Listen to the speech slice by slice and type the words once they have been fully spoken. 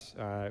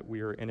guys.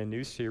 We are in a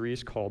new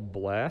series called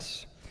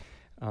Bless,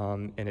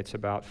 and it's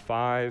about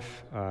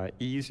 5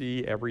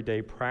 easy,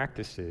 everyday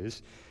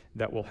practices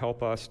that will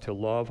help us to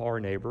love our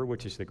neighbor,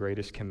 which is the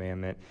greatest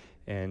commandment,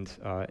 and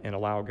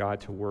allow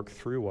God to work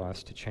through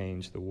us to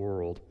change the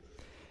world.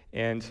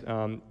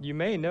 And you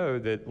may know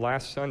that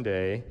last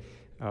Sunday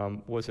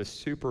was a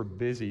super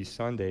busy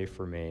Sunday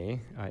for me.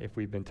 If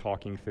we've been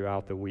talking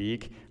throughout the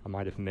week, I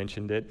might have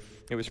mentioned it.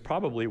 It was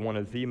probably one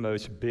of the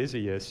most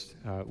busiest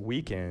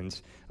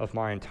weekends of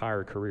my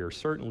entire career,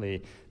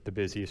 certainly the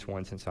busiest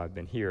one since I've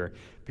been here,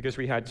 because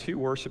we had 2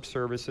 worship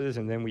services,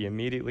 and then we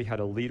immediately had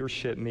a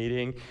leadership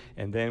meeting,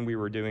 and then we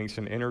were doing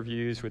some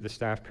interviews with the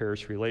staff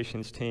parish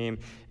relations team.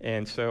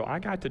 And so I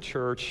got to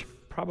church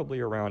probably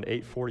around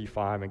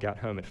 8:45 and got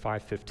home at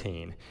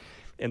 5:15.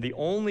 And the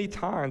only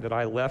time that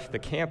I left the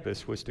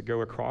campus was to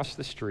go across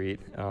the street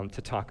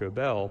to Taco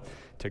Bell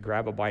to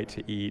grab a bite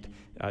to eat,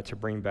 to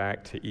bring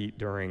back to eat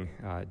during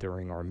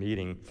our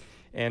meeting.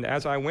 And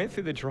as I went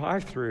through the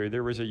drive-thru,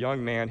 there was a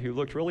young man who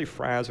looked really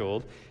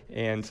frazzled,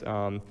 and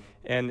so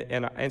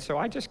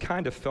I just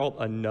kind of felt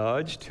a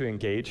nudge to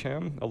engage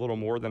him a little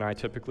more than I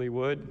typically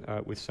would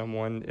with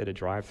someone at a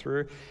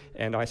drive-thru.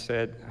 And I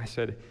said,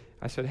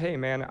 "Hey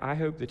man, I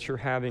hope that you're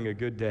having a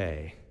good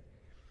day."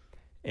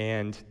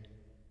 And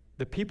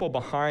the people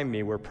behind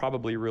me were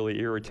probably really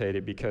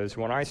irritated because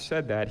when I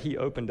said that, he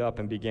opened up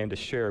and began to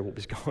share what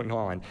was going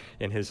on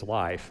in his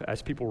life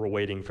as people were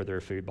waiting for their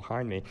food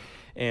behind me.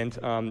 And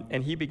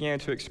he began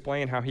to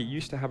explain how he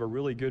used to have a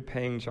really good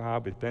paying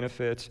job with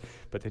benefits,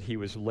 but that he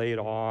was laid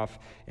off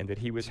and that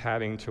he was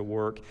having to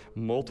work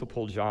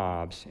multiple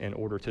jobs in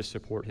order to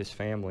support his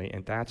family.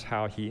 And that's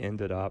how he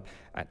ended up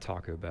at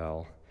Taco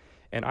Bell.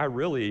 And I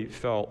really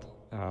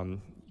felt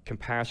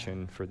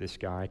compassion for this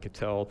guy. I could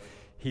tell.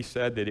 He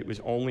said that it was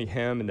only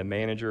him and the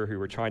manager who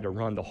were trying to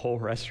run the whole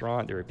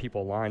restaurant. There were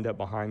people lined up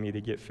behind me to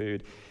get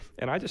food.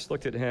 And I just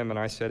looked at him and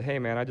I said, "Hey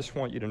man, I just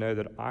want you to know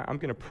that I'm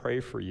going to pray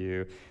for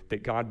you,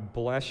 that God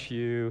bless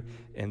you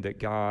and that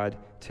God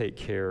take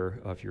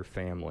care of your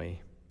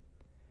family."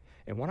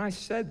 And when I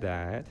said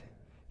that,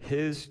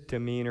 his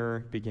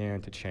demeanor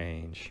began to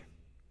change.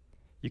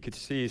 You could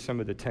see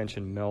some of the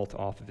tension melt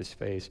off of his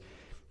face.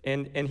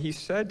 And he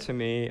said to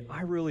me,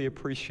 "I really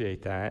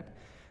appreciate that.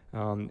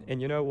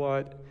 And you know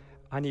what?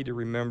 I need to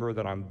remember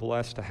that I'm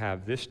blessed to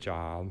have this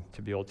job,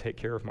 to be able to take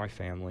care of my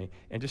family,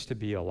 and just to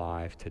be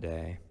alive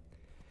today."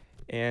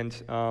 And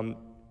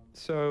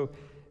so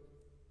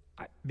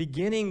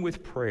beginning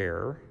with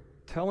prayer,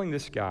 telling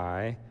this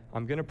guy,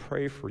 "I'm going to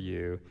pray for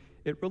you,"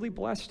 it really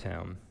blessed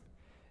him.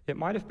 It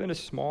might have been a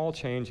small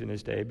change in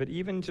his day, but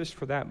even just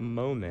for that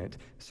moment,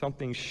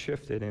 something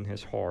shifted in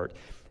his heart.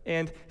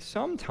 And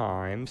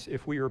sometimes,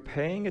 if we are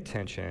paying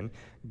attention,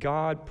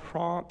 God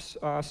prompts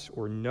us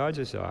or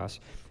nudges us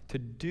to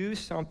do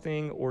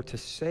something or to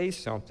say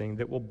something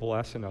that will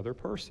bless another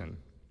person.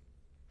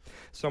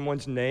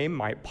 Someone's name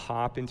might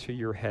pop into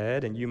your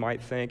head, and you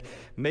might think,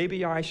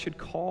 maybe I should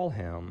call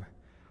him,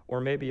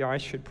 or maybe I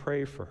should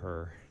pray for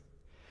her.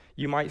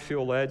 You might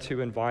feel led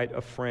to invite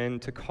a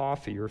friend to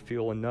coffee or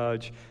feel a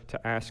nudge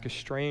to ask a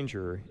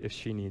stranger if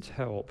she needs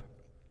help.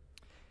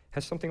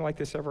 Has something like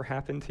this ever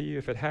happened to you?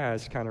 If it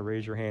has, kind of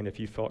raise your hand if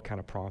you felt kind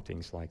of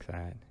promptings like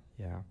that.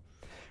 Yeah.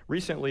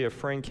 Recently, a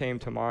friend came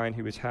to mind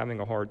who was having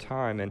a hard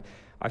time, and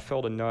I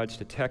felt a nudge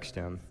to text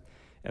him.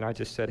 And I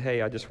just said,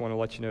 "Hey, I just want to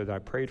let you know that I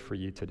prayed for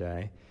you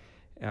today.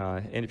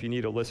 And if you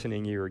need a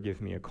listening ear, give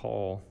me a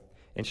call."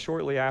 And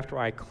shortly after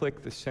I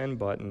clicked the send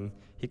button,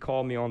 he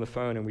called me on the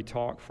phone, and we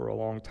talked for a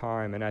long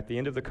time. And at the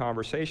end of the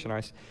conversation,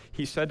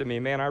 he said to me,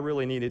 "Man, I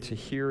really needed to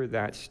hear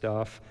that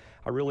stuff.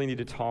 I really need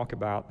to talk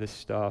about this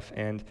stuff,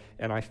 and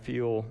I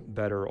feel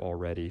better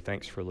already.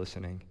 Thanks for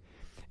listening."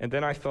 And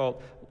then I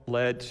felt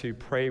led to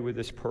pray with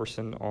this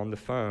person on the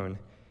phone,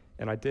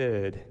 and I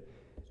did,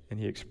 and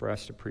he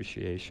expressed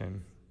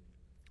appreciation.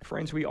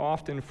 Friends, we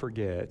often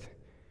forget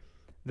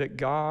that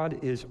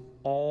God is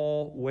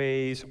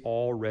always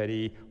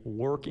already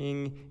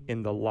working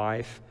in the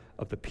life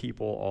of the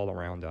people all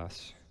around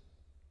us.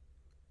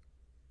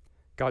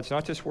 God's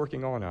not just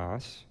working on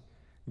us.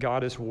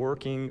 God is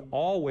working,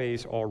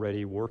 always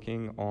already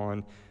working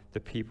on the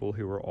people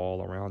who are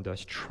all around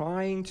us,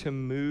 trying to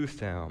move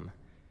them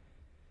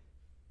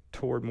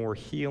toward more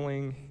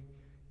healing,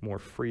 more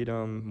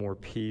freedom, more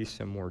peace,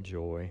 and more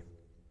joy.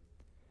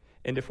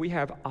 And if we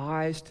have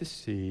eyes to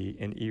see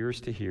and ears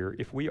to hear,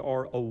 if we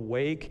are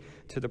awake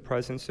to the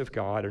presence of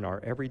God in our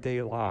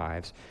everyday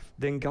lives,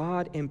 then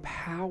God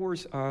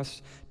empowers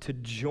us to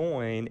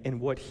join in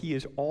what He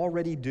is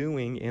already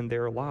doing in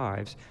their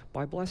lives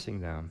by blessing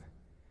them.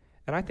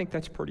 And I think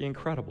that's pretty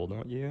incredible,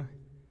 don't you?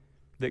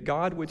 That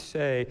God would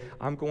say,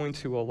 "I'm going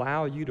to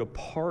allow you to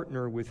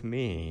partner with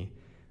me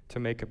to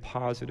make a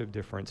positive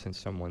difference in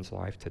someone's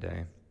life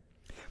today."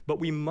 But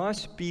we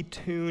must be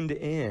tuned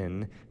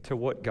in to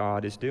what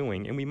God is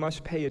doing, and we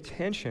must pay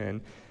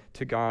attention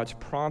to God's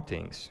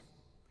promptings.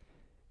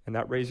 And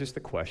that raises the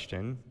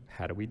question,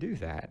 how do we do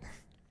that?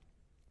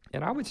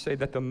 And I would say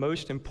that the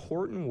most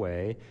important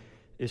way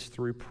is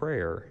through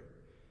prayer.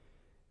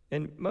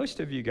 And most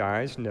of you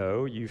guys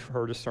know, you've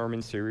heard a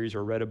sermon series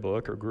or read a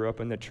book or grew up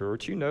in the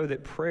church, you know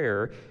that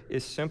prayer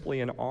is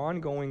simply an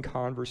ongoing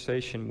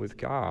conversation with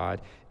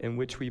God in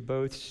which we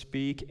both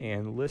speak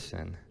and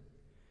listen.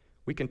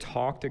 We can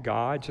talk to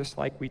God just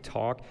like we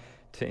talk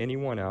to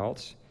anyone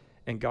else,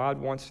 and God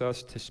wants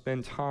us to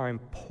spend time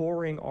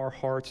pouring our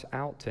hearts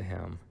out to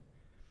Him.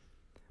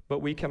 But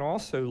we can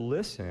also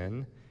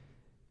listen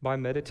by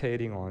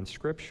meditating on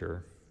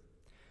Scripture.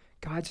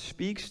 God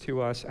speaks to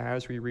us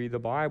as we read the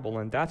Bible,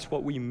 and that's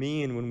what we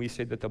mean when we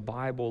say that the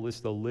Bible is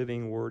the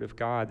living Word of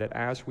God, that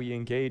as we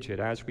engage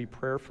it, as we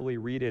prayerfully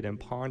read it and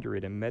ponder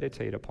it and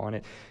meditate upon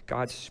it,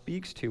 God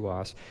speaks to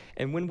us.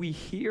 And when we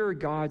hear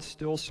God's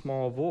still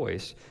small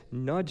voice,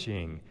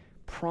 nudging,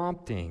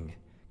 prompting,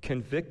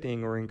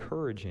 convicting, or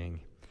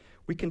encouraging,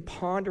 we can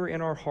ponder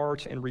in our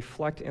hearts and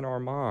reflect in our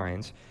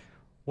minds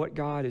what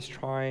God is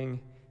trying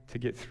to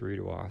get through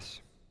to us.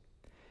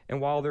 And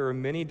while there are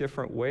many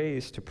different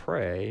ways to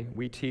pray,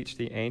 we teach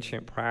the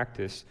ancient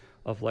practice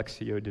of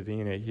Lectio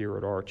Divina here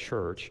at our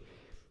church.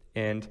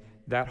 And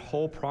that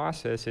whole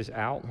process is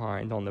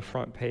outlined on the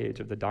front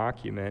page of the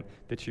document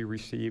that you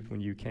received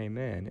when you came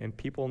in. And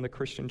people in the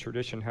Christian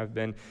tradition have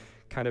been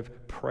kind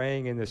of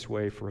praying in this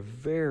way for a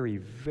very,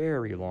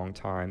 very long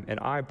time. And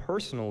I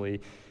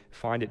personally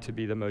find it to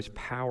be the most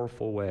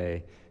powerful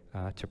way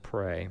to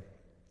pray.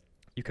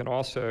 You can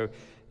also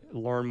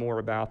learn more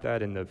about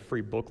that in the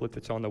free booklet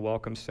that's on the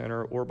Welcome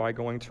Center or by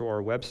going to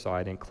our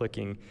website and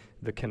clicking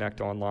the Connect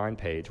Online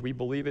page. We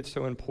believe it's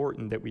so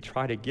important that we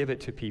try to give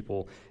it to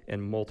people in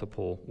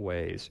multiple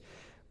ways.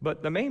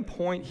 But the main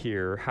point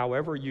here,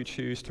 however you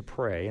choose to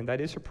pray, and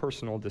that is a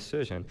personal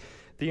decision,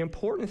 the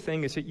important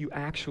thing is that you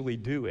actually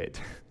do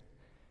it,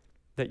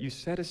 that you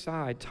set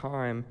aside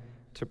time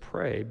to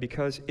pray,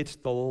 because it's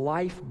the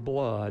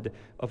lifeblood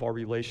of our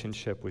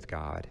relationship with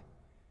God.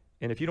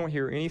 And if you don't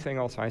hear anything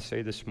else I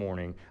say this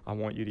morning, I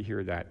want you to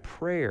hear that.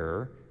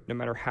 Prayer, no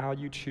matter how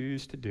you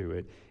choose to do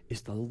it,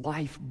 is the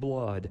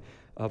lifeblood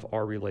of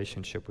our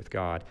relationship with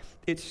God.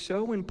 It's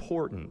so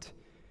important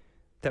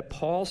that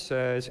Paul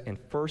says in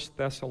 1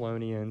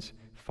 Thessalonians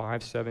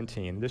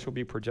 5:17, this will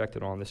be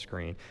projected on the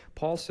screen.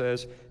 Paul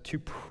says to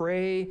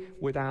pray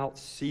without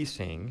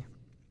ceasing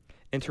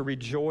and to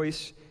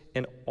rejoice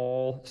in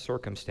all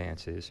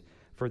circumstances,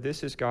 for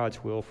this is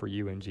God's will for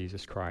you in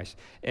Jesus Christ.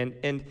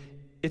 And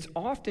it's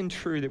often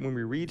true that when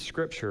we read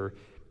Scripture,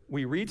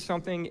 we read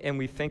something and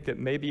we think that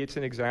maybe it's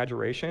an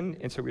exaggeration,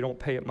 and so we don't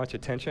pay it much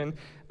attention,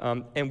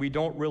 and we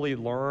don't really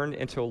learn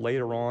until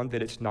later on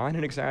that it's not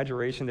an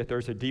exaggeration, that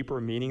there's a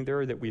deeper meaning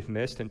there that we've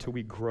missed until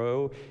we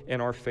grow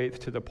in our faith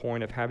to the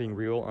point of having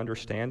real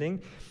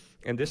understanding.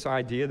 And this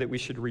idea that we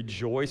should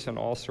rejoice in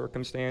all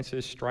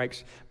circumstances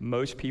strikes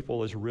most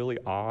people as really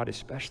odd,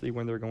 especially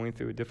when they're going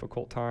through a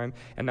difficult time.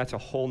 And that's a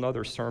whole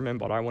nother sermon,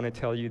 but I want to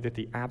tell you that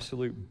the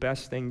absolute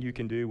best thing you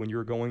can do when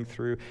you're going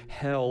through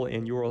hell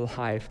in your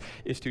life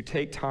is to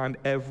take time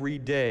every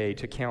day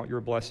to count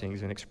your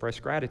blessings and express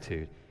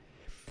gratitude.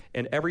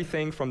 And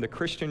everything from the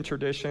Christian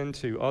tradition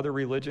to other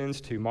religions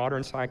to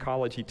modern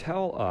psychology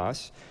tell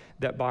us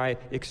that by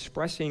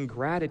expressing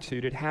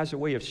gratitude, it has a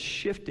way of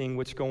shifting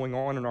what's going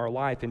on in our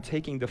life and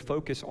taking the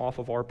focus off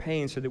of our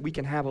pain so that we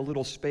can have a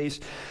little space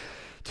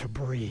to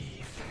breathe.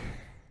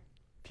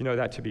 If you know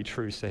that to be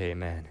true, say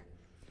amen.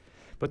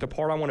 But the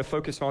part I want to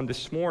focus on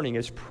this morning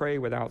is pray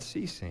without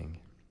ceasing.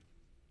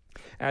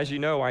 As you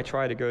know, I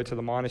try to go to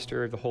the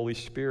Monastery of the Holy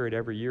Spirit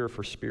every year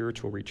for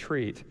spiritual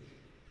retreat.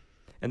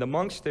 And the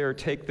monks there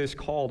take this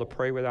call to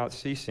pray without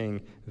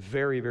ceasing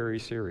very, very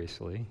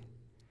seriously.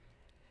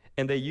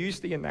 And they use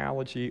the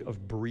analogy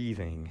of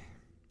breathing.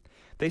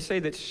 They say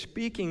that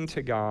speaking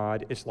to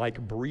God is like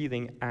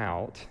breathing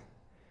out,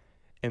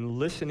 and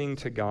listening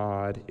to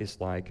God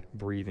is like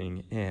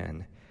breathing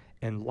in.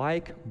 And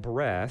like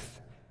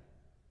breath,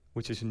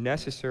 which is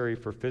necessary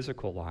for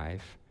physical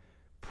life,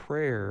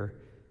 prayer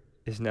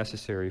is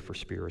necessary for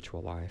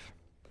spiritual life.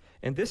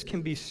 And this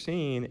can be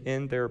seen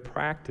in their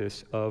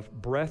practice of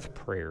breath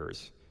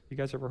prayers. You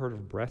guys ever heard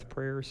of breath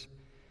prayers?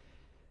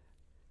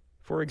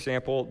 For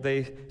example,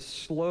 they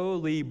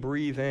slowly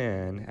breathe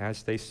in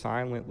as they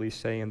silently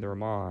say in their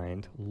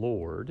mind,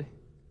 Lord.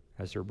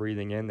 As they're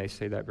breathing in, they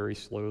say that very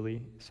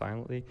slowly,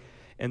 silently.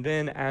 And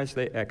then as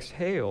they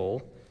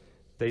exhale,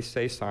 they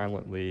say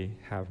silently,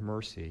 have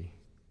mercy.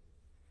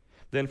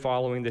 Then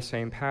following the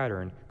same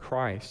pattern,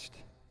 Christ,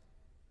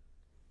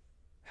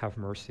 have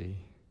mercy.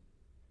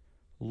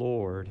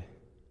 Lord,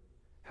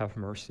 have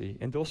mercy.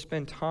 And they'll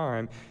spend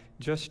time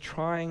just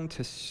trying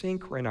to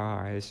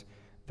synchronize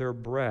their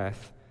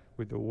breath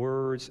with the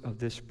words of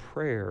this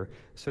prayer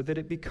so that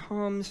it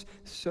becomes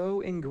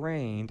so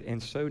ingrained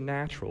and so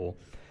natural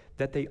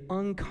that they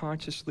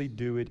unconsciously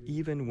do it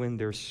even when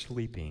they're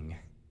sleeping,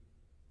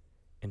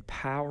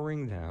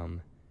 empowering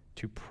them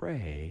to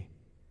pray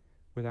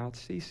without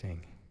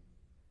ceasing.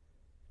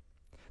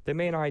 The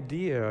main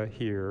idea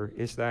here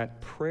is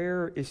that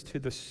prayer is to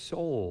the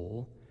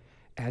soul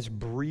as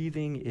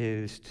breathing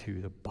is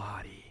to the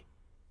body.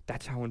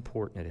 That's how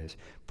important it is.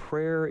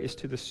 Prayer is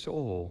to the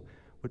soul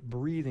what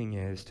breathing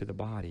is to the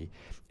body.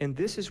 And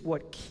this is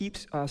what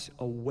keeps us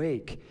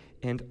awake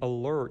and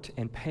alert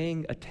and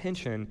paying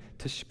attention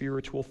to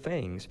spiritual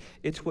things.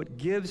 It's what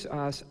gives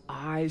us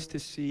eyes to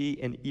see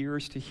and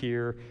ears to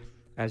hear,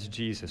 as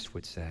Jesus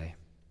would say.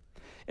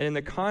 And in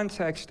the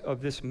context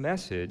of this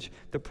message,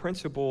 the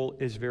principle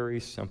is very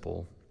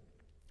simple.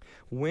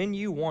 When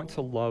you want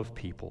to love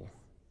people,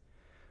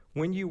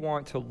 when you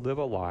want to live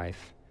a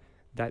life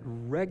that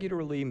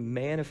regularly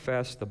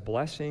manifests the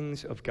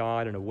blessings of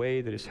God in a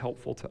way that is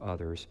helpful to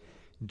others,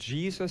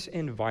 Jesus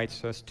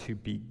invites us to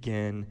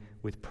begin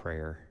with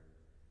prayer,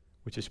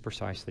 which is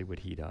precisely what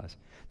he does.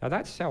 Now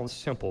that sounds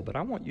simple, but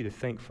I want you to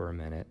think for a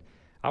minute.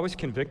 I was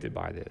convicted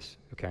by this,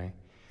 okay?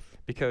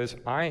 Because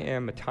I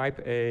am a type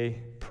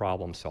A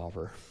problem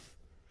solver.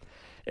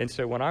 And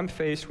so when I'm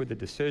faced with a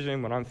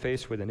decision, when I'm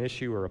faced with an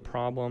issue or a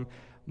problem,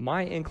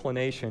 my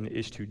inclination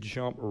is to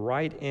jump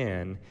right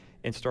in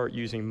and start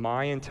using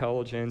my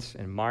intelligence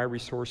and my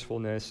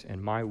resourcefulness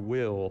and my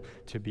will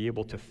to be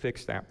able to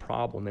fix that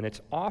problem. And it's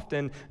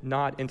often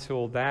not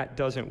until that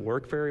doesn't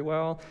work very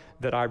well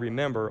that I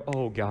remember,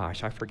 oh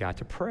gosh, I forgot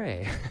to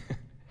pray.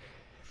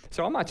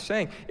 So I'm not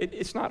saying,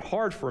 it's not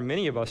hard for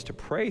many of us to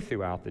pray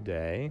throughout the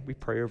day. We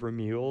pray over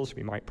meals.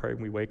 We might pray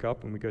when we wake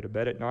up, when we go to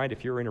bed at night.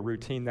 If you're in a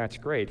routine, that's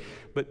great.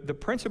 But the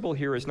principle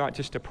here is not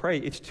just to pray,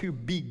 it's to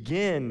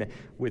begin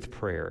with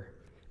prayer.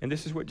 And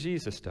this is what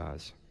Jesus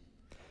does.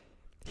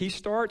 He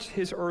starts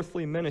his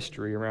earthly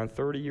ministry around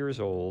 30 years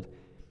old,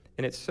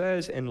 and it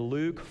says in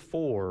Luke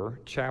 4,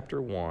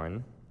 chapter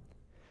 1,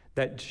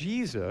 that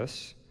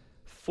Jesus,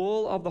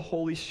 full of the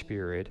Holy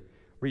Spirit,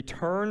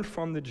 returned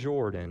from the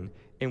Jordan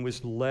and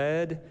was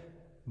led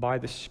by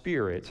the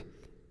Spirit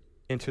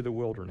into the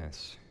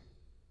wilderness.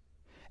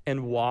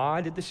 And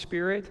why did the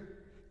Spirit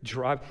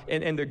drive?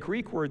 And the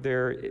Greek word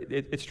there,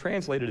 it's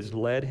translated as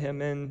led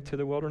him into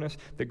the wilderness.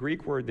 The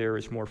Greek word there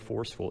is more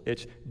forceful.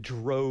 It's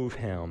drove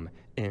him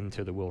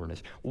into the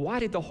wilderness. Why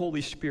did the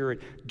Holy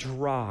Spirit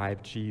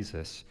drive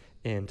Jesus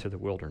into the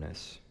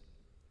wilderness?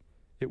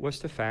 It was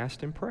to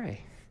fast and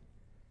pray.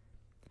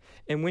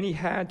 And when he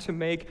had to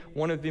make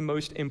one of the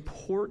most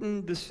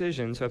important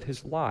decisions of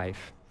his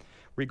life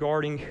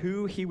regarding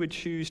who he would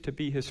choose to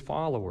be his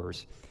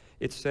followers,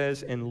 it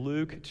says in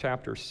Luke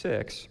chapter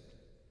 6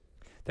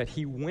 that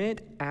he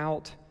went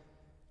out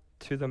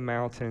to the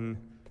mountain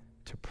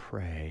to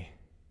pray.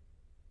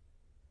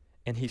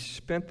 And he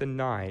spent the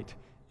night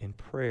in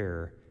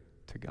prayer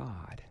to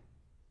God.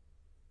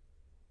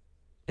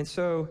 And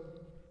so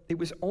it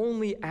was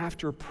only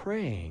after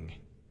praying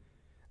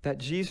that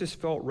Jesus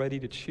felt ready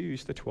to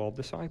choose the 12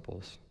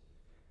 disciples.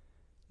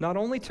 Not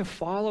only to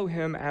follow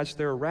him as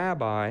their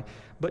rabbi,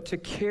 but to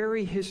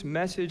carry his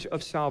message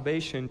of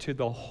salvation to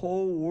the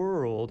whole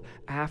world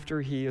after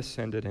he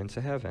ascended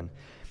into heaven.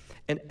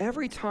 And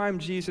every time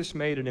Jesus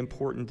made an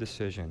important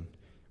decision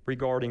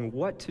regarding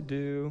what to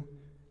do,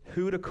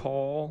 who to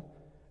call,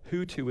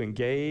 who to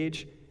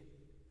engage,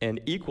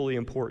 and equally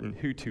important,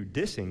 who to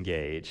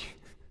disengage,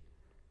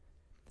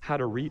 how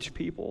to reach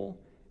people,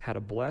 how to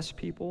bless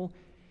people,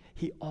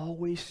 he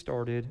always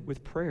started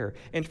with prayer.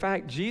 In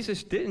fact,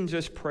 Jesus didn't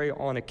just pray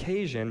on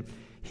occasion.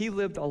 He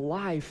lived a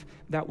life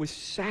that was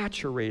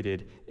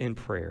saturated in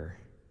prayer,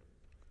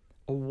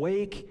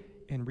 awake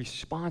and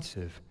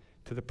responsive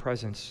to the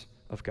presence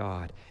of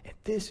God. And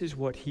this is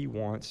what he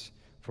wants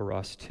for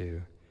us too,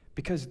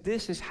 because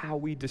this is how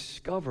we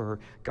discover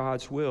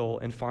God's will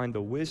and find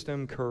the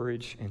wisdom,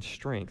 courage, and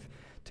strength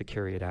to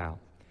carry it out.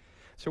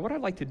 So what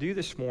I'd like to do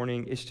this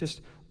morning is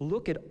just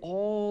look at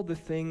all the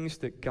things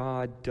that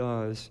God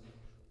does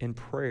in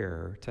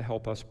prayer to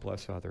help us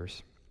bless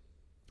others.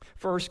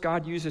 First,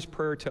 God uses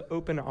prayer to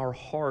open our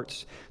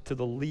hearts to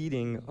the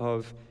leading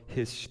of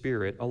his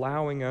Spirit,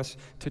 allowing us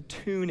to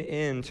tune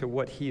in to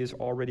what he is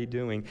already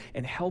doing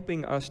and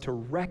helping us to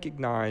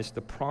recognize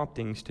the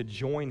promptings to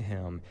join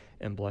him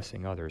in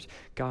blessing others.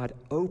 God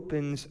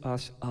opens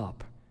us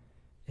up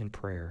in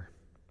prayer.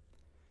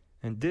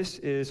 And this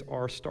is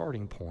our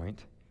starting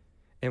point,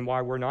 and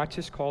why we're not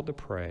just called to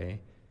pray,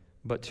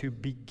 but to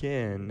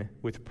begin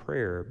with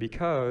prayer.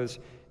 Because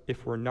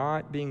if we're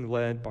not being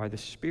led by the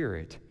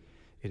Spirit,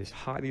 it is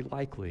highly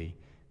likely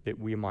that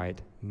we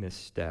might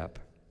misstep.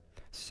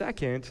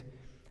 Second,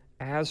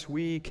 as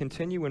we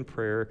continue in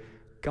prayer,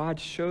 God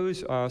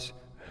shows us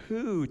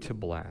who to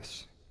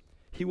bless.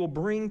 He will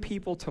bring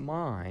people to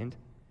mind,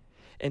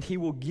 and he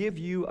will give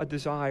you a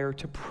desire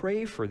to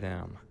pray for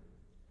them,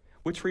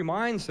 which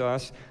reminds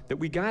us that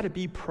we got to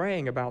be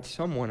praying about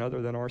someone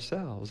other than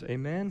ourselves.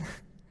 Amen?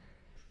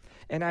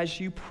 And as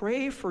you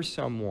pray for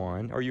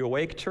someone, are you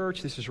awake,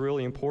 church? This is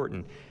really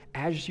important.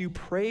 As you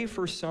pray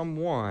for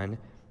someone,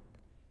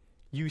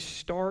 you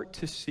start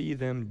to see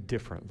them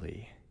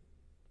differently.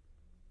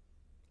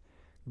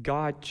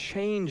 God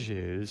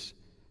changes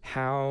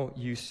how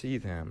you see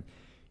them.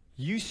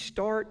 You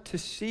start to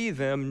see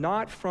them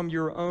not from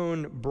your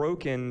own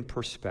broken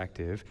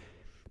perspective,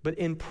 but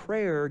in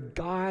prayer,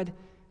 God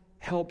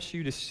helps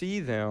you to see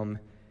them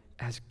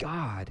as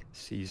God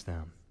sees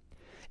them.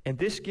 And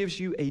this gives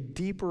you a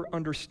deeper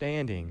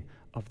understanding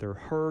of their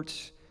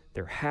hurts,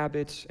 their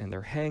habits, and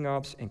their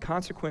hang-ups, and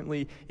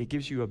consequently, it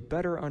gives you a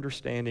better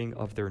understanding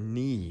of their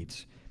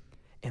needs.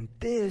 And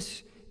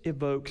this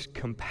evokes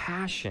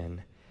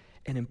compassion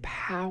and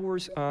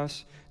empowers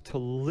us to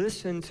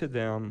listen to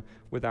them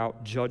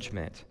without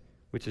judgment,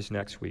 which is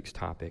next week's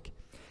topic.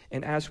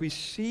 And as we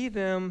see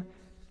them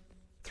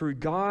through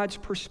God's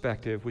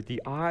perspective with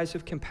the eyes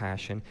of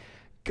compassion,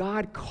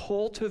 God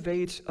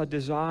cultivates a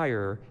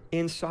desire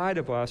inside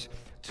of us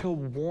to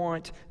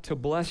want to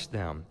bless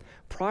them.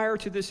 Prior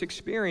to this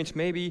experience,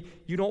 maybe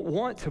you don't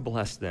want to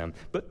bless them,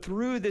 but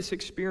through this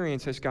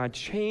experience, as God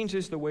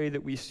changes the way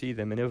that we see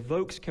them and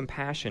evokes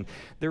compassion,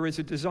 there is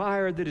a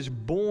desire that is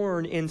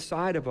born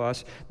inside of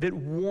us that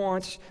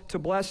wants to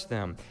bless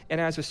them.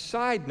 And as a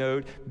side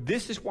note,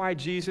 this is why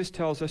Jesus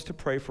tells us to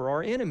pray for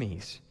our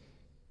enemies,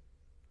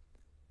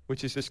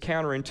 which is as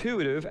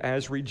counterintuitive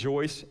as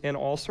rejoice in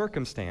all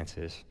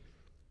circumstances.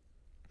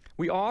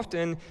 We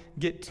often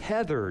get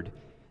tethered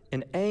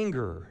in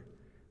anger,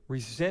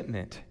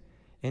 resentment,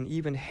 and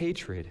even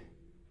hatred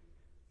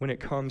when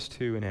it comes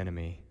to an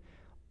enemy,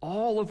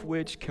 all of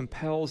which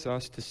compels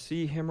us to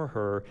see him or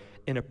her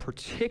in a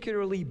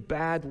particularly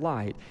bad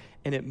light,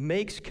 and it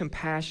makes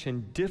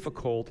compassion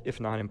difficult,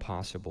 if not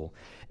impossible.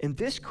 And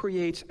this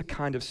creates a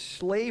kind of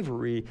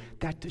slavery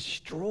that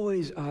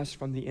destroys us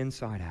from the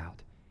inside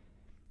out.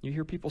 You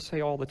hear people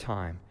say all the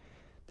time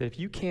that if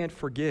you can't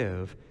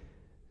forgive,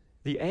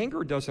 the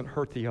anger doesn't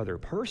hurt the other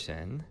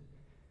person.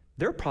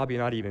 They're probably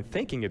not even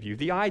thinking of you.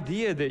 The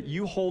idea that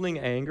you holding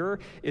anger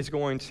is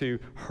going to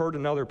hurt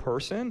another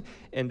person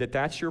and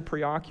that's your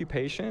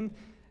preoccupation,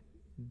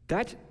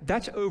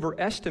 that's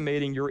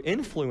overestimating your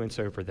influence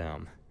over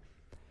them.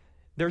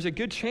 There's a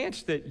good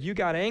chance that you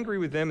got angry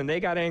with them and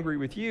they got angry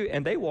with you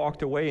and they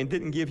walked away and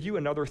didn't give you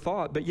another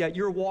thought, but yet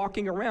you're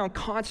walking around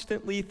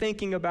constantly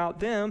thinking about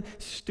them,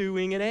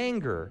 stewing in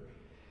anger.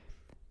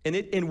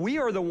 And we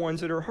are the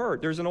ones that are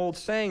hurt. There's an old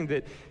saying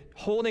that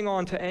holding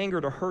on to anger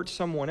to hurt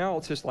someone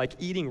else is like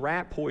eating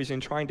rat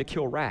poison trying to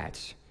kill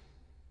rats.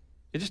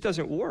 It just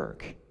doesn't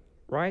work,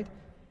 right?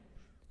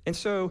 And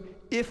so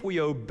if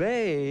we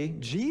obey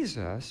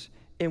Jesus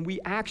and we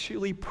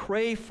actually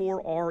pray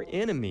for our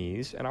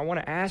enemies, and I want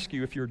to ask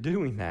you if you're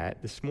doing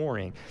that this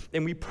morning,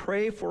 and we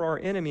pray for our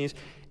enemies,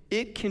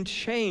 it can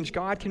change.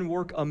 God can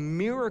work a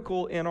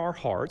miracle in our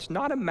hearts,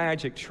 not a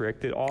magic trick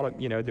that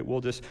that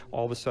we'll just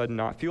all of a sudden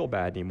not feel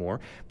bad anymore,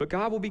 but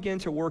God will begin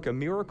to work a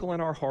miracle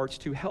in our hearts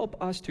to help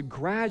us to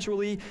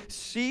gradually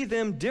see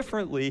them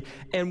differently.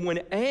 And when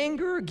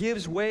anger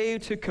gives way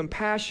to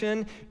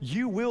compassion,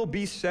 you will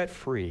be set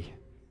free.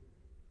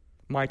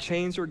 My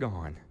chains are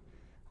gone.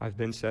 I've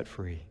been set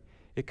free.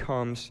 It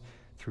comes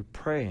through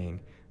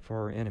praying for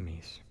our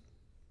enemies.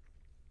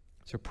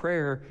 So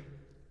prayer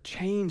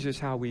changes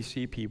how we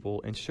see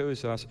people and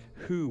shows us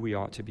who we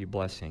ought to be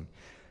blessing.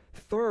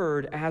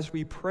 Third, as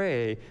we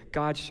pray,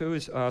 God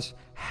shows us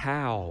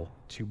how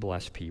to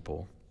bless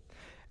people.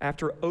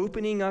 After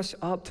opening us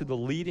up to the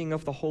leading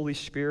of the Holy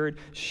Spirit,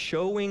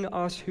 showing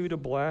us who to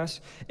bless,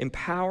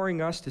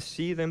 empowering us to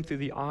see them through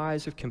the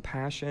eyes of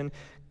compassion,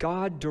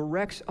 God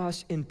directs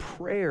us in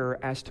prayer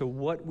as to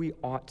what we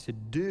ought to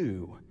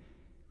do.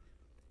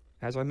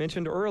 As I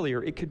mentioned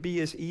earlier, it could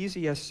be as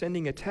easy as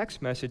sending a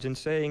text message and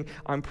saying,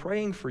 I'm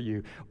praying for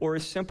you, or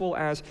as simple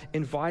as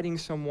inviting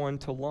someone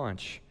to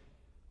lunch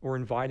or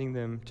inviting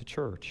them to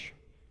church.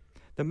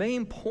 The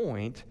main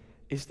point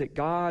is that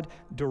God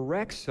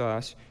directs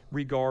us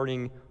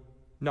regarding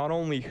not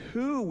only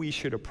who we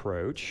should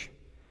approach,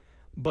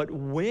 but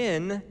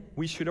when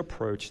we should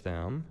approach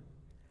them,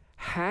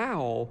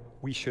 how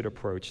we should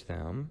approach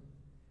them,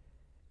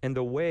 and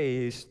the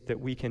ways that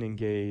we can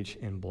engage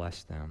and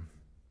bless them.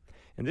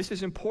 And this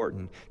is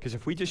important because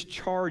if we just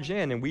charge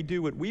in and we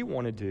do what we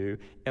want to do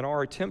in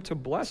our attempt to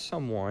bless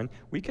someone,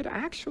 we could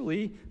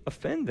actually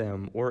offend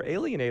them or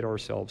alienate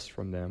ourselves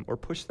from them or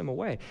push them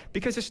away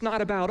because it's not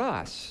about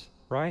us,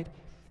 right?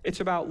 It's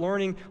about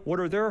learning what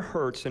are their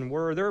hurts and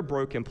where are their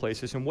broken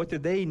places and what do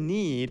they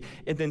need,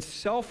 and then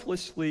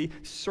selflessly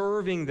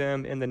serving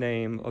them in the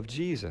name of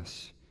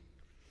Jesus.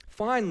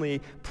 Finally,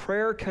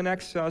 prayer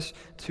connects us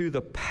to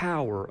the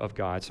power of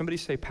God. Somebody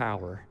say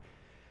power.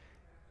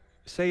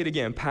 Say it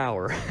again,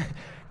 power.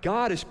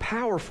 God is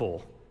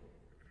powerful.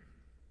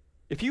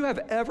 If you have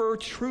ever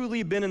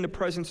truly been in the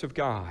presence of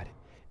God,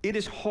 it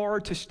is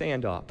hard to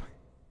stand up.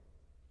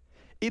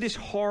 It is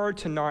hard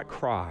to not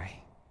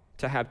cry,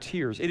 to have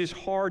tears. It is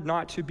hard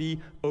not to be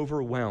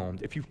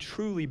overwhelmed if you've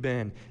truly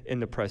been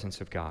in the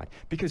presence of God,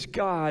 because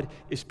God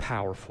is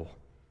powerful.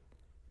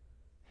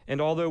 And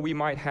although we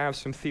might have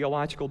some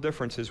theological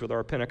differences with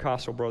our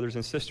Pentecostal brothers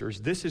and sisters,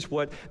 this is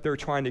what they're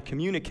trying to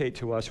communicate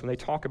to us when they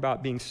talk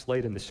about being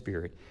slayed in the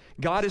Spirit.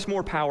 God is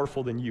more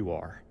powerful than you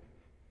are.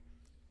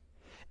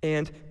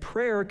 And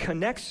prayer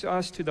connects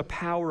us to the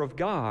power of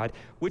God,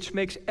 which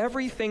makes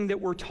everything that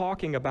we're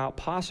talking about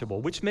possible,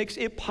 which makes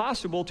it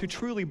possible to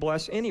truly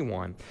bless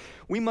anyone.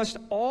 We must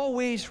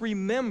always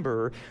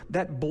remember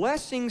that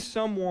blessing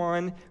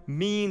someone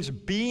means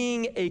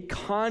being a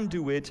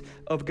conduit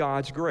of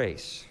God's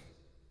grace.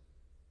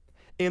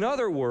 In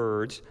other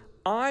words,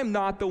 I'm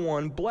not the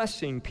one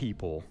blessing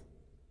people.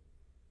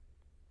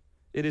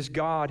 It is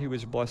God who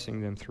is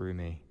blessing them through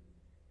me.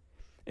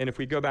 And if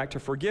we go back to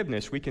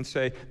forgiveness, we can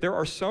say there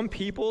are some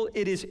people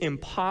it is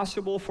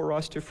impossible for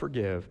us to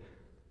forgive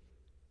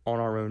on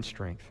our own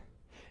strength.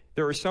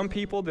 There are some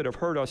people that have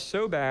hurt us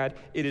so bad,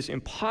 it is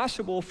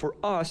impossible for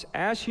us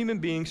as human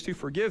beings to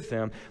forgive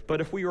them. But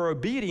if we are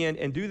obedient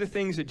and do the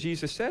things that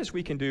Jesus says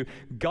we can do,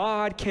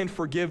 God can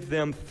forgive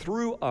them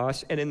through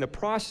us and in the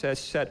process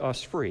set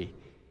us free.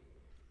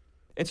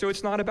 And so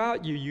it's not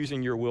about you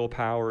using your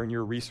willpower and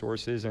your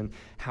resources and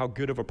how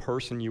good of a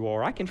person you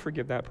are. I can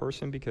forgive that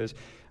person because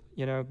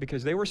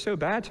they were so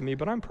bad to me,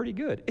 but I'm pretty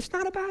good. It's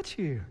not about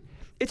you.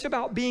 It's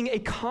about being a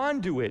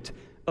conduit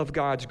of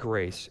God's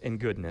grace and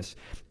goodness.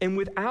 And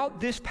without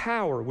this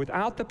power,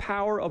 without the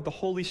power of the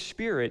Holy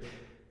Spirit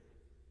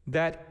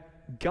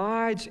that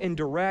guides and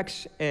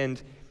directs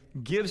and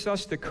gives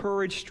us the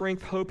courage,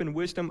 strength, hope, and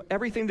wisdom,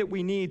 everything that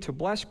we need to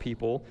bless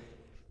people,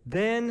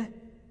 then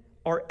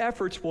our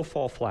efforts will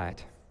fall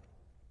flat.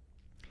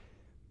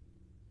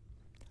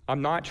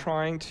 I'm not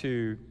trying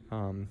to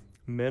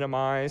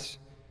minimize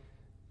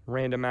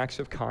random acts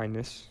of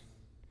kindness,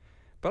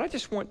 but I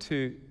just want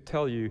to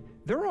tell you,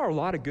 there are a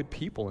lot of good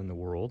people in the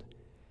world,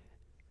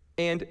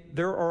 and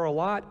there are a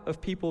lot of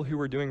people who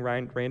are doing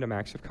random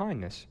acts of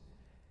kindness.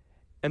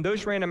 And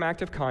those random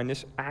acts of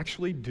kindness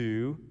actually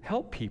do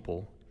help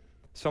people.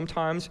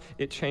 Sometimes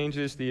it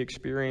changes the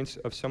experience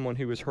of someone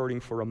who is hurting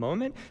for a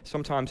moment.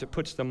 Sometimes it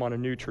puts them on a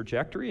new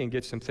trajectory and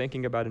gets them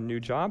thinking about a new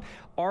job.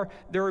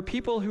 There are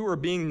people who are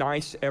being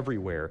nice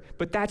everywhere,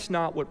 but that's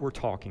not what we're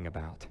talking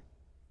about.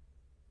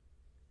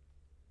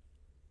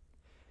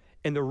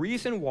 And the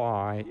reason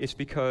why is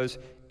because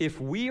if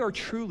we are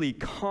truly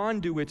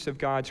conduits of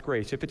God's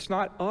grace, if it's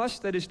not us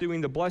that is doing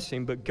the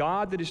blessing, but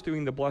God that is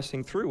doing the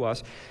blessing through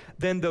us,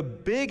 then the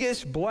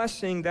biggest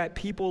blessing that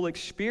people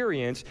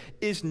experience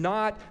is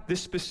not the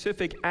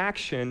specific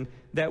action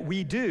that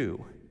we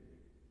do.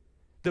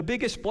 The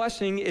biggest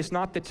blessing is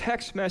not the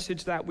text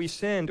message that we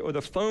send or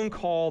the phone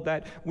call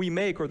that we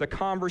make or the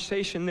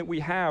conversation that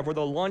we have or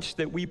the lunch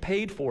that we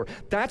paid for.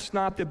 That's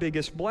not the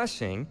biggest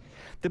blessing.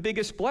 The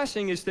biggest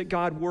blessing is that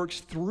God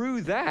works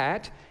through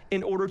that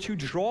in order to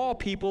draw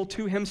people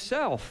to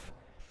himself.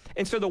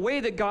 And so the way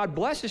that God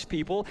blesses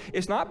people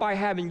is not by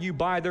having you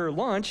buy their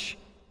lunch,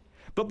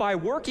 but by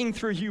working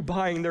through you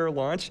buying their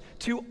lunch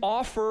to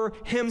offer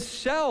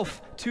himself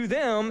to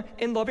them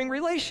in loving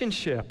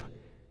relationship.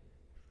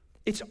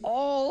 It's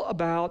all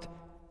about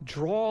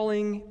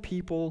drawing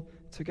people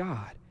to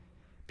God.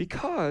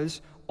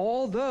 Because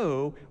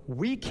although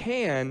we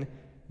can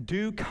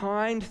do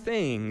kind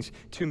things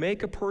to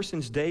make a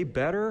person's day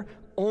better,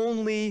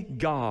 only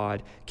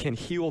God can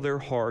heal their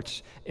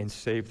hearts and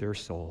save their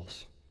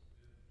souls.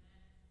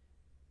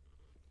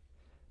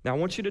 Now I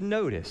want you to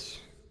notice,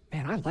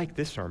 man, I like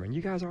this sermon.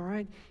 You guys all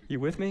right? You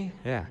with me?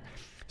 Yeah.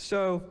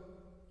 So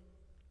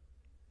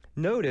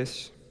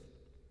notice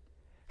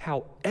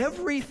how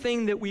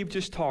everything that we've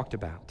just talked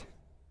about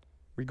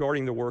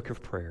regarding the work of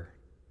prayer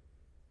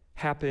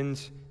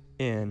happens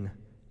in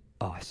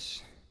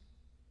us.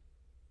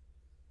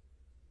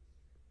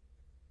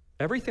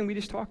 Everything we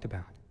just talked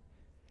about.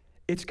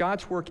 It's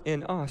God's work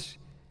in us,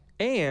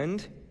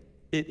 and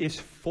it is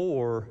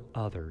for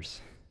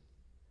others.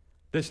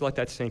 Just let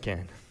that sink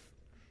in.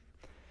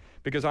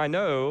 Because I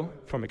know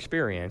from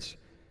experience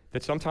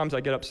that sometimes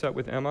I get upset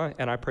with Emma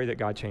and I pray that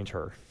God change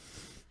her.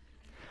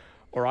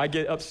 Or I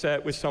get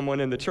upset with someone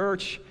in the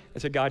church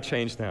and say, God,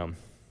 change them.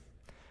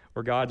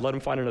 Or God, let them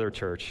find another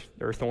church.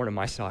 They're a thorn in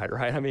my side,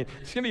 right? I mean,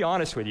 just going to be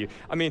honest with you.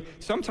 I mean,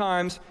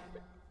 sometimes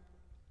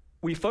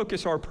we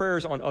focus our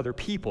prayers on other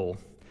people,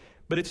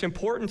 but it's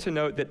important to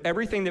note that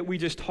everything that we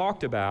just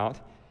talked about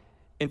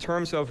in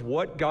terms of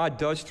what God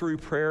does through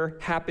prayer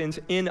happens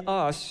in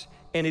us,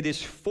 and it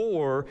is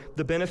for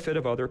the benefit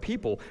of other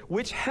people,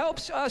 which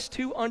helps us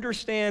to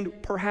understand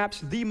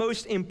perhaps the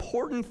most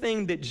important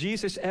thing that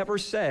Jesus ever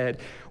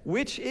said,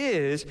 which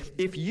is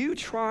if you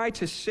try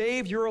to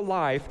save your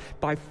life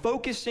by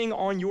focusing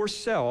on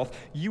yourself,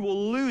 you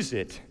will lose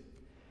it.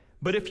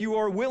 But if you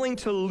are willing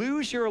to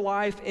lose your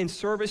life in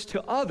service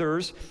to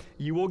others,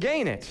 you will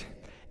gain it.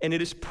 And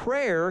it is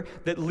prayer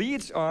that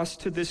leads us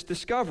to this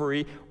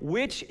discovery,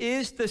 which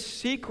is the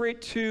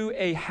secret to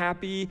a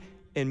happy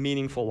and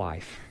meaningful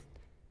life.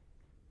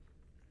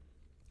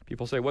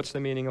 People say, what's the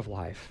meaning of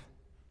life?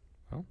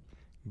 Well,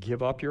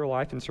 give up your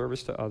life in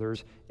service to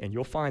others, and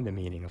you'll find the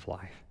meaning of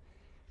life.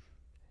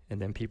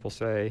 And then people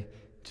say,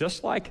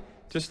 just like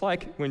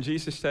when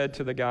Jesus said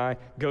to the guy,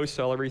 go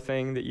sell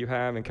everything that you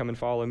have and come and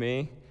follow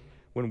me.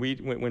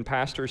 When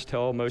pastors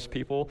tell most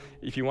people,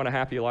 if you want a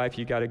happy life,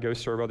 you got to go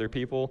serve other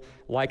people.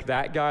 Like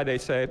that guy, they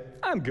say,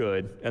 I'm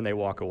good, and they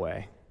walk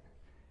away.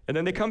 And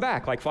then they come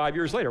back like 5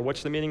 years later.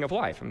 What's the meaning of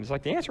life? And it's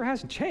like, the answer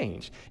hasn't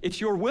changed. It's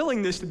your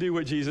willingness to do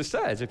what Jesus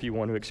says if you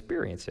want to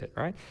experience it,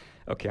 right?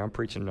 Okay, I'm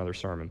preaching another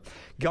sermon.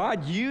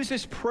 God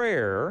uses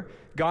prayer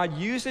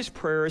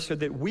so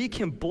that we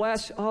can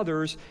bless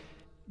others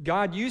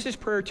God uses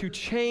prayer to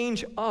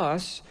change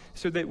us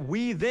so that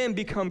we then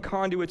become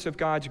conduits of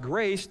God's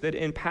grace that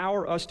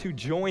empower us to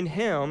join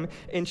Him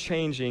in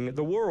changing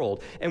the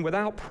world. And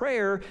without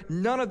prayer,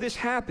 none of this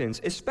happens,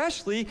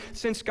 especially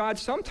since God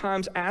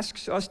sometimes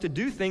asks us to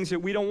do things that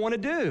we don't want to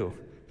do.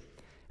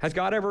 Has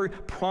God ever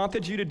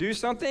prompted you to do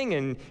something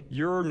and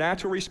your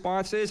natural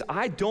response is,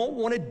 I don't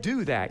want to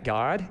do that,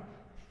 God?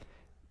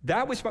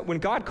 That was when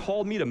God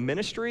called me to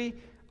ministry.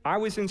 I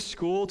was in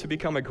school to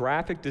become a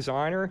graphic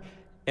designer,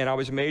 and I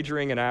was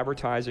majoring in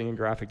advertising and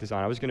graphic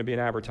design. I was going to be an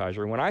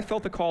advertiser. And when I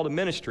felt the call to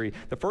ministry,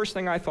 the first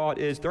thing I thought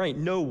is, there ain't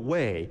no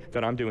way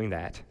that I'm doing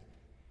that.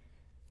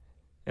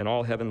 And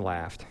all heaven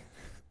laughed.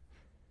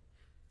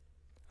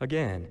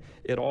 Again,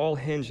 it all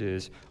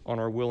hinges on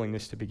our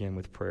willingness to begin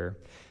with prayer.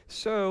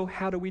 So,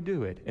 how do we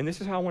do it? And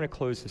this is how I want to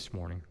close this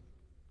morning.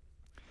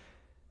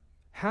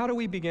 How do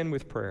we begin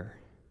with prayer?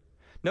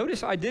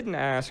 Notice I didn't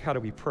ask, how do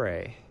we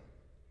pray?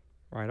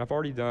 Right, I've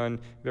already done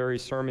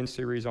various sermon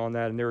series on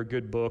that, and there are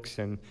good books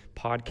and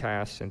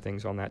podcasts and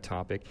things on that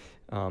topic.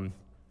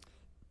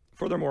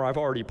 Furthermore, I've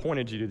already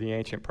pointed you to the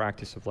ancient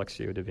practice of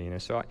Lectio Divina,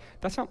 so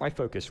that's not my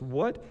focus.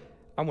 What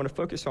I want to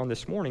focus on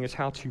this morning is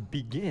how to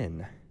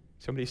begin.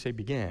 Somebody say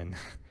begin. I'm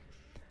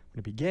going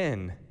to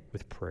begin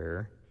with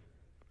prayer.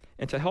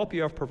 And to help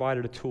you, I've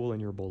provided a tool in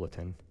your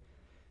bulletin.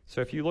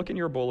 So if you look in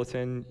your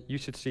bulletin, you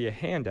should see a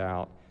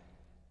handout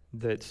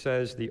that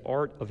says the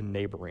art of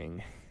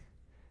neighboring.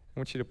 I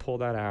want you to pull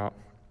that out.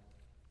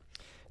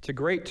 It's a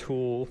great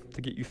tool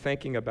to get you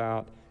thinking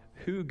about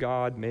who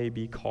God may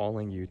be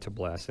calling you to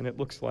bless. And it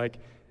looks like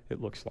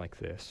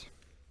this.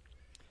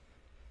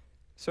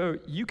 So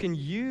you can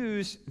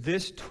use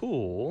this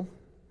tool,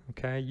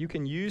 okay? You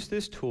can use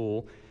this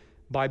tool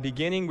by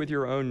beginning with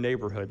your own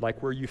neighborhood,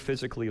 like where you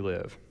physically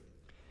live.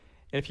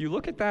 And if you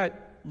look at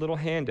that little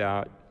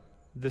handout,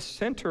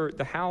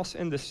 the house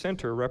in the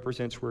center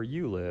represents where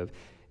you live,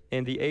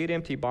 and the 8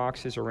 empty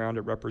boxes around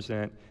it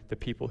represent the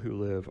people who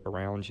live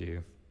around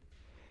you.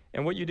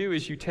 And what you do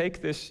is you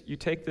take this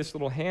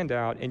little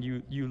handout and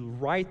you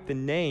write the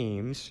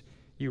names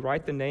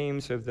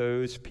of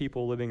those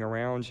people living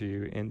around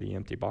you in the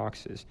empty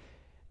boxes.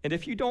 And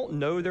if you don't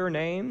know their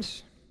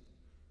names,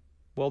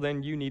 well,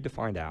 then you need to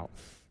find out.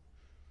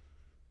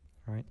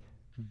 All right?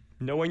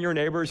 Knowing your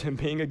neighbors and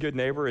being a good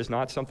neighbor is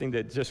not something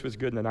that just was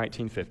good in the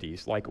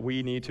 1950s. Like,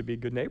 we need to be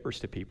good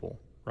neighbors to people,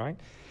 right?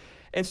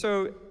 And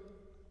so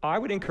I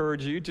would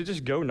encourage you to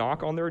just go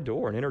knock on their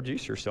door and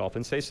introduce yourself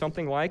and say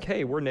something like,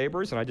 hey, we're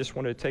neighbors, and I just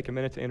wanted to take a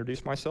minute to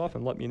introduce myself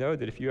and let me know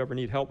that if you ever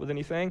need help with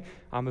anything,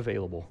 I'm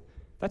available.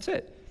 That's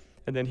it.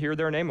 And then hear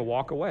their name and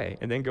walk away,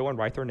 and then go and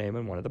write their name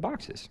in one of the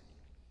boxes.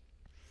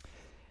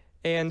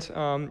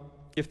 And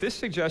if this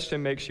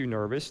suggestion makes you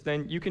nervous,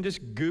 then you can just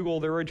Google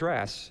their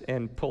address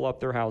and pull up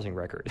their housing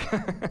record.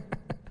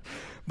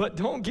 But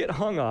don't get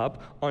hung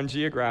up on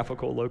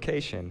geographical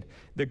location.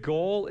 The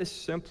goal is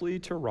simply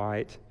to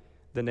write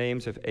the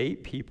names of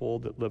 8 people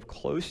that live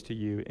close to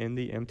you in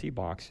the empty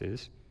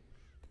boxes.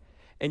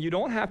 And you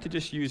don't have to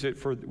just use it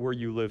for where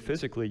you live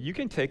physically. You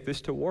can take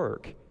this to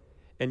work.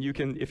 And you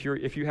can, if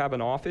you have an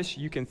office,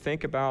 you can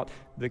think about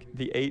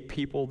the 8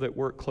 people that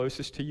work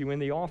closest to you in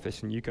the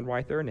office, and you can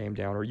write their name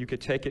down. Or you could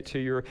take it to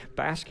your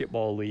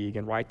basketball league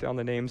and write down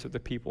the names of the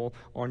people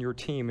on your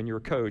team and your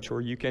coach.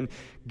 Or you can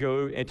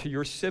go into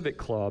your civic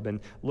club and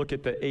look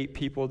at the 8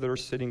 people that are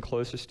sitting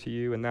closest to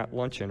you in that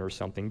luncheon or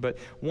something. But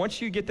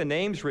once you get the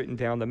names written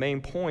down, the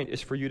main point is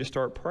for you to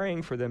start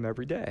praying for them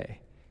every day.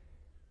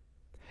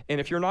 And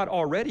if you're not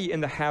already in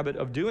the habit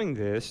of doing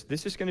this,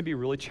 this is going to be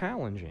really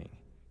challenging.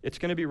 It's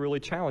going to be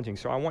really challenging.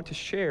 So I want to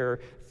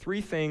share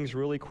 3 things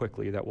really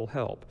quickly that will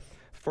help.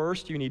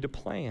 First, you need to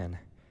plan.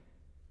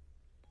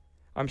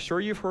 I'm sure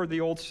you've heard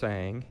the old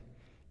saying,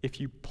 if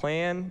you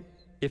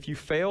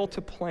fail to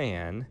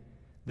plan,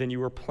 then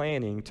you are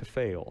planning to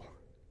fail.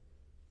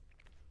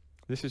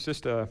 This is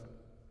just a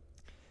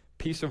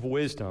piece of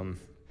wisdom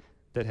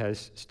that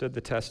has stood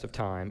the test of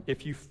time.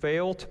 If you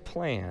fail to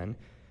plan,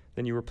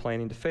 then you are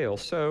planning to fail.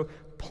 So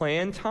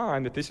plan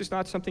time. If this is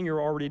not something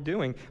you're already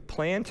doing,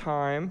 plan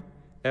time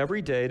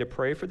every day to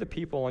pray for the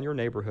people on your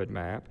neighborhood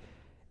map,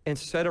 and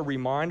set a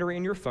reminder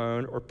in your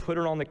phone or put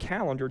it on the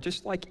calendar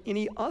just like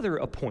any other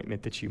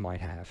appointment that you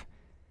might have.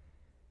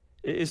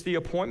 Is the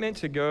appointment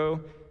to go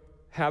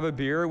have a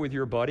beer with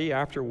your buddy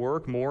after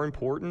work more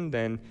important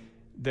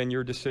than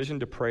your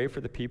decision to pray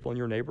for the people in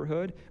your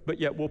neighborhood? But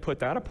yet we'll put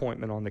that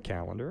appointment on the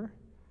calendar.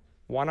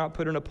 Why not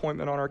put an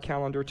appointment on our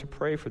calendar to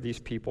pray for these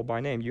people by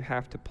name? You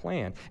have to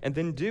plan, and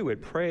then do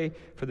it. Pray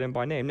for them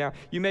by name. Now,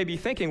 you may be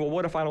thinking, well,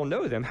 what if I don't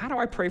know them? How do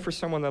I pray for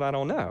someone that I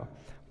don't know?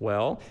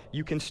 Well,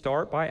 you can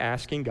start by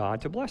asking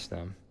God to bless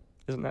them.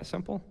 Isn't that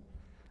simple?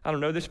 I don't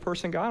know this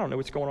person, God. I don't know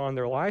what's going on in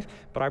their life,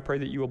 but I pray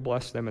that you will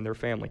bless them and their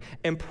family.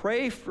 And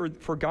pray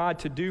for God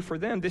to do for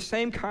them the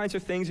same kinds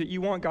of things that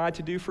you want God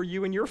to do for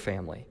you and your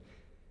family.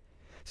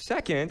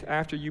 Second,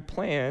 after you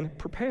plan,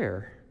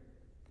 prepare.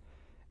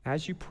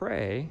 As you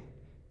pray,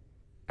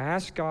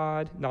 ask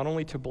God not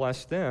only to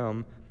bless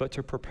them, but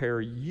to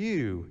prepare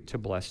you to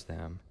bless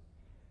them.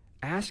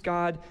 Ask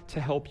God to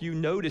help you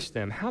notice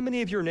them. How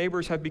many of your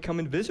neighbors have become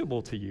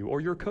invisible to you or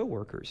your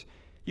coworkers?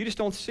 You just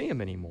don't see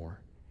them anymore,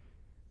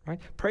 right?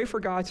 Pray for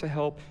God to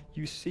help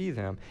you see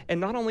them. And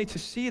not only to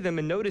see them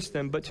and notice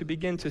them, but to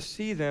begin to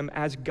see them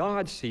as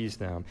God sees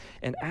them.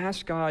 And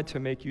ask God to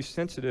make you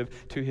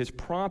sensitive to his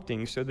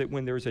prompting so that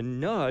when there's a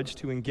nudge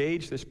to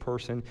engage this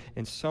person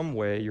in some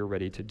way, you're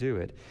ready to do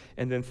it.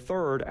 And then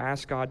third,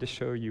 ask God to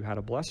show you how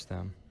to bless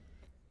them,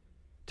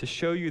 to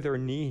show you their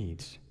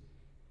needs,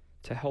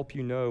 to help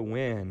you know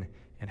when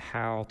and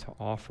how to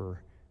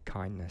offer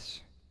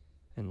kindness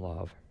and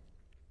love.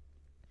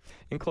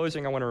 In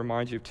closing, I want to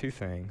remind you of two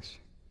things.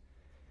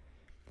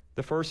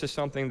 The first is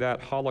something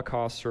that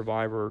Holocaust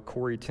survivor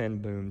Corrie ten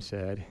Boom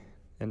said,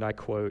 and I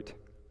quote,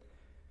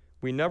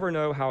 "We never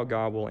know how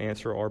God will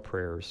answer our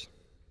prayers,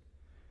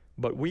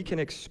 but we can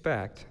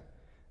expect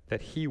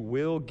that he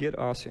will get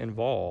us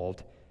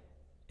involved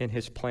in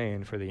his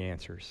plan for the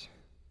answers."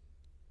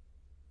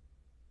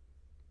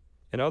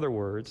 In other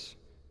words,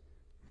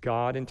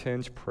 God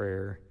intends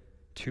prayer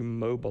to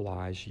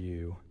mobilize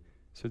you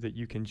so that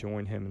you can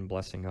join him in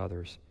blessing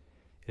others.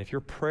 And if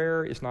your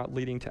prayer is not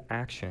leading to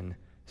action,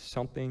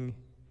 something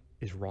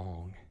is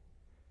wrong,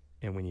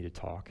 and we need to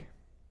talk.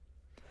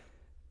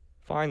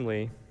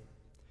 Finally,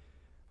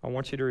 I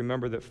want you to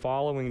remember that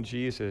following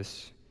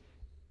Jesus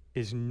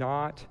is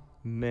not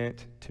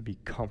meant to be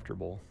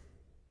comfortable.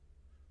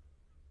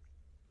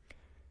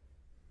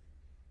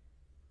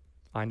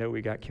 I know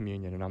we got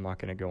communion, and I'm not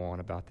going to go on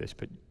about this,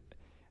 but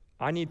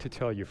I need to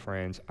tell you,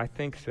 friends, I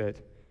think that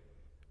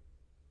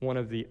one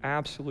of the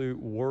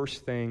absolute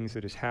worst things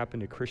that has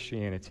happened to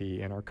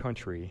Christianity in our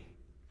country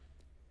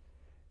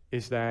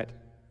is that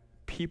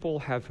people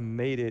have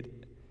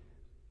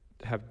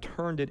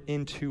turned it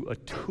into a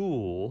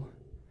tool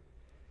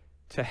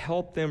to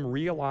help them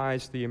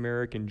realize the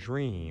American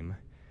dream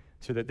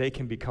so that they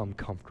can become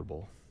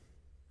comfortable.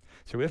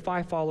 So if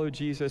I follow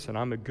Jesus and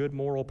I'm a good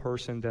moral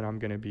person, then I'm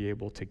going to be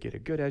able to get a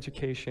good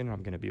education,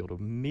 I'm going to be able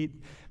to meet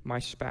my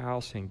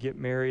spouse and get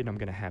married, and I'm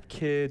going to have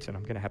kids, and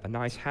I'm going to have a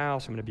nice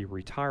house, I'm going to be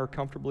retired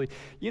comfortably.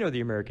 You know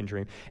the American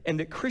dream. And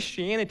that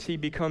Christianity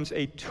becomes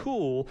a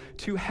tool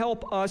to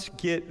help us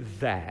get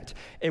that.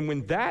 And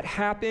when that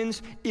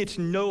happens, it's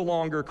no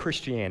longer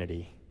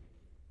Christianity.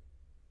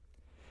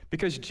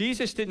 Because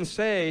Jesus didn't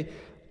say,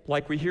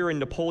 like we hear in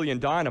Napoleon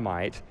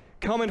Dynamite,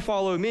 "Come and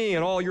follow me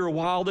and all your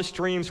wildest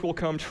dreams will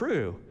come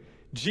true."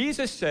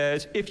 Jesus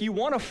says, if you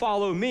want to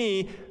follow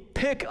me,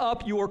 pick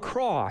up your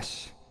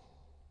cross.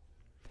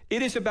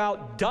 It is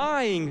about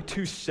dying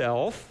to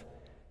self,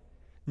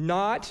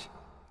 not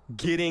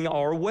getting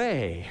our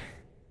way.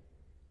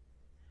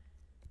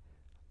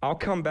 I'll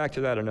come back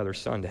to that another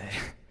Sunday.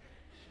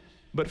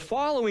 But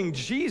following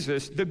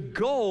Jesus, the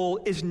goal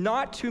is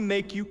not to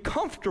make you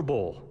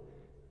comfortable.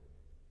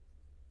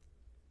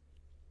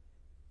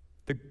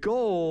 The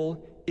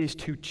goal is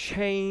to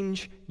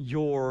change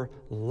your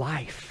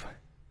life.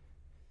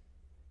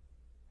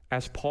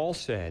 As Paul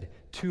said,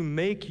 to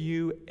make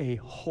you a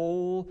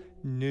whole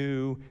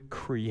new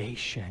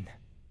creation.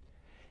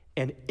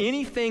 And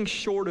anything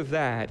short of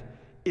that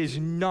is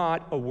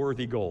not a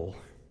worthy goal.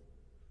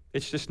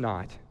 It's just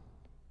not.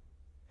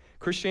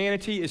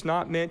 Christianity is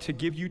not meant to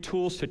give you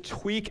tools to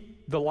tweak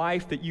the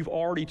life that you've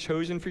already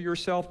chosen for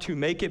yourself, to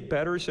make it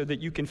better so that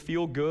you can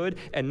feel good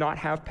and not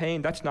have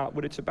pain. That's not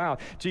what it's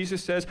about.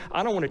 Jesus says,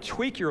 I don't want to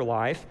tweak your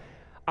life.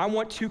 I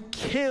want to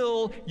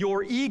kill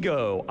your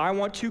ego. I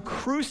want to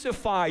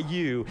crucify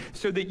you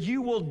so that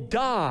you will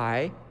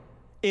die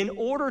in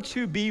order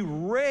to be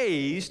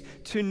raised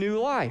to new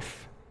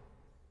life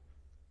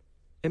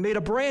and made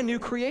a brand new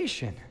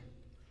creation.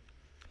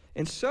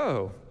 And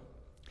so,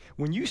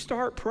 when you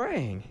start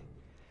praying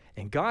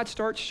and God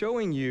starts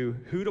showing you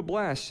who to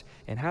bless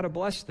and how to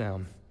bless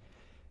them,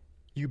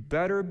 you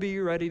better be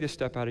ready to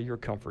step out of your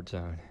comfort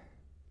zone,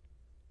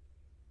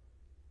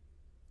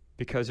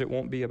 because it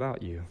won't be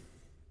about you.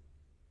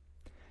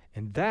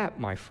 And that,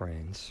 my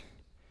friends,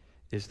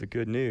 is the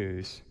good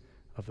news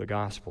of the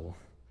gospel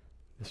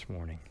this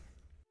morning.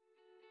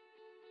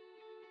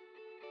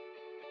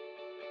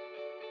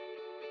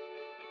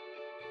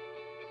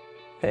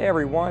 Hey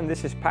everyone,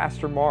 this is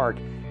Pastor Mark,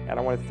 and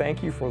I want to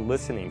thank you for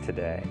listening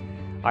today.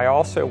 I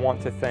also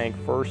want to thank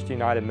First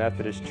United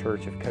Methodist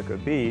Church of Cocoa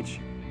Beach,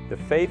 the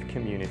faith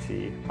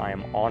community I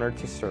am honored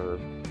to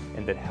serve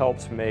and that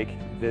helps make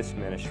this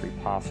ministry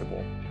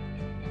possible.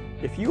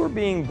 If you are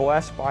being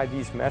blessed by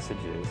these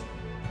messages,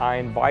 I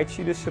invite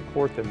you to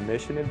support the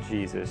mission of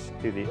Jesus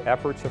through the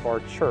efforts of our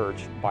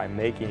church by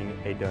making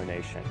a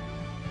donation.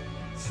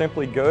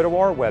 Simply go to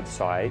our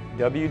website,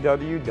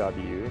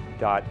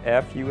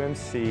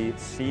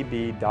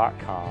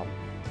 www.fumccb.com,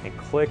 and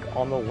click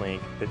on the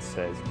link that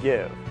says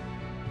Give.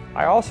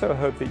 I also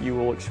hope that you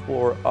will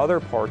explore other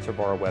parts of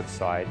our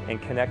website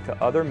and connect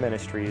to other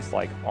ministries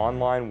like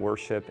online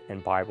worship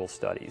and Bible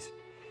studies.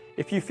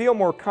 If you feel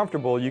more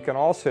comfortable, you can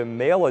also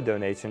mail a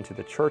donation to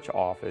the church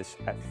office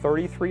at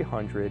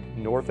 3300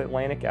 North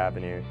Atlantic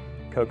Avenue,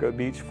 Cocoa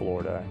Beach,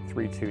 Florida,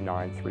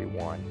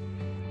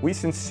 32931. We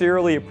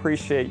sincerely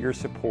appreciate your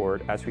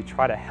support as we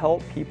try to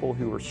help people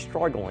who are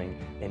struggling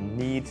and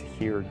need to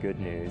hear good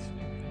news.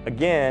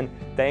 Again,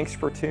 thanks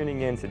for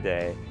tuning in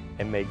today,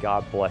 and may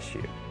God bless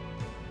you.